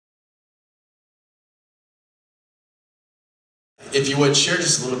if you would, share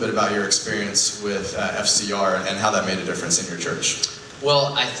just a little bit about your experience with FCR and how that made a difference in your church.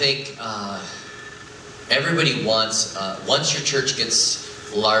 Well, I think everybody wants, once your church gets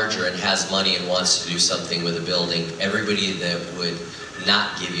larger and has money and wants to do something with a building, everybody that would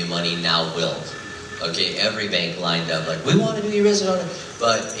not give you money now will. Okay, every bank lined up like, we want to do your resident,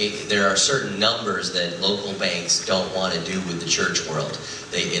 but there are certain numbers that local banks don't want to do with the church world.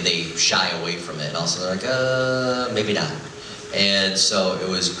 They shy away from it. And also they're like, maybe not. And so it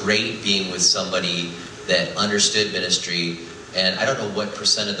was great being with somebody that understood ministry, and I don't know what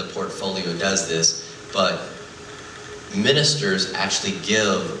percent of the portfolio does this, but ministers actually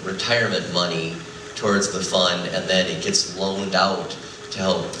give retirement money towards the fund, and then it gets loaned out to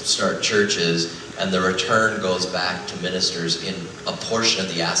help start churches, and the return goes back to ministers in a portion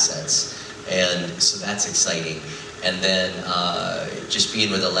of the assets. And so that's exciting. And then just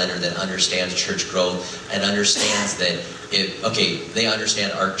being with a lender that understands church growth and understands that, they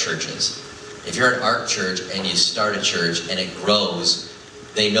understand ARC churches. If you're an ARC church and you start a church and it grows,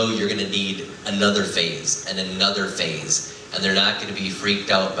 they know you're going to need another phase and another phase, and they're not going to be freaked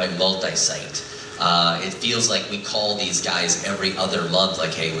out by multi-site. It feels like we call these guys every other month,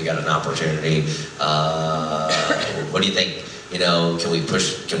 like, hey, we got an opportunity. What do you think? You know, can we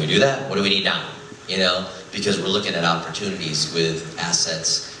do that? What do we need now? You know, because we're looking at opportunities with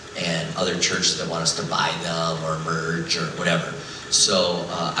assets and other churches that want us to buy them or merge or whatever. So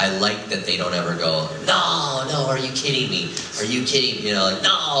I like that they don't ever go, no, are you kidding me? Are you kidding? You know, like,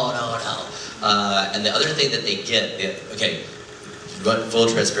 no. And the other thing that they get, full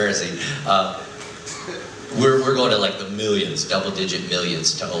transparency, we're going to like the millions, double-digit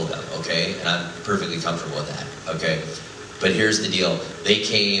millions to owe them, okay? And I'm perfectly comfortable with that, okay? But here's the deal. They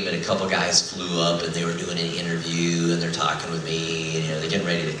came and a couple guys flew up and they were doing an interview and they're talking with me and, you know, they're getting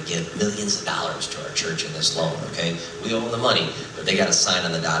ready to give millions of dollars to our church in this loan, okay? We owe them the money, but they got to sign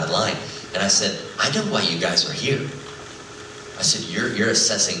on the dotted line. And I said, I know why you guys are here. I said, you're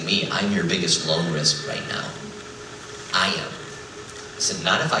assessing me. I'm your biggest loan risk right now. I am. I said,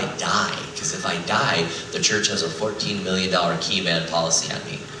 not if I die, because if I die, the church has a $14 million key man policy on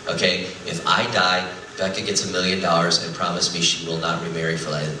me, okay? If I die, Becca gets $1 million and promised me she will not remarry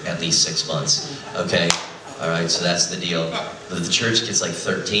for like at least 6 months, okay? All right, so that's the deal. But the church gets like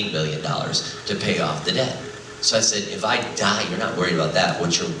 $13 million to pay off the debt. So I said, if I die, you're not worried about that.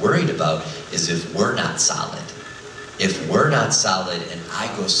 What you're worried about is if we're not solid. If we're not solid and I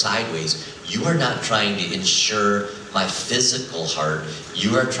go sideways, you are not trying to insure my physical heart.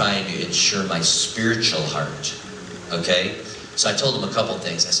 You are trying to insure my spiritual heart, okay? So I told him a couple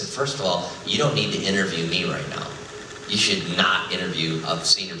things. I said, first of all, you don't need to interview me right now. You should not interview a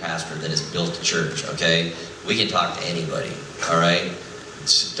senior pastor that has built a church, okay? We can talk to anybody, all right?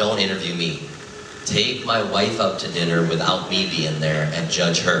 So don't interview me. Take my wife out to dinner without me being there and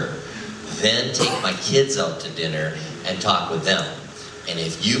judge her. Then take my kids out to dinner and talk with them. And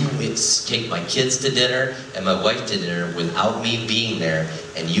if you take my kids to dinner and my wife to dinner without me being there,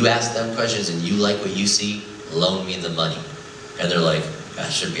 and you ask them questions and you like what you see, loan me the money. And they're like,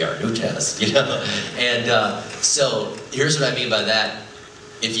 that should be our new test, you know? And so here's what I mean by that.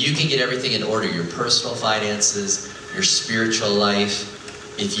 If you can get everything in order, your personal finances, your spiritual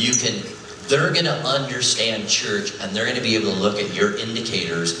life, if you can, they're gonna understand church and they're gonna be able to look at your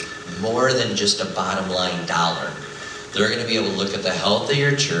indicators more than just a bottom line dollar. They're gonna be able to look at the health of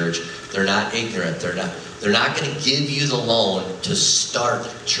your church. They're not ignorant. They're not gonna give you the loan to start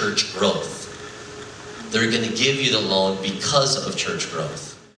church growth. They're going to give you the loan because of church growth.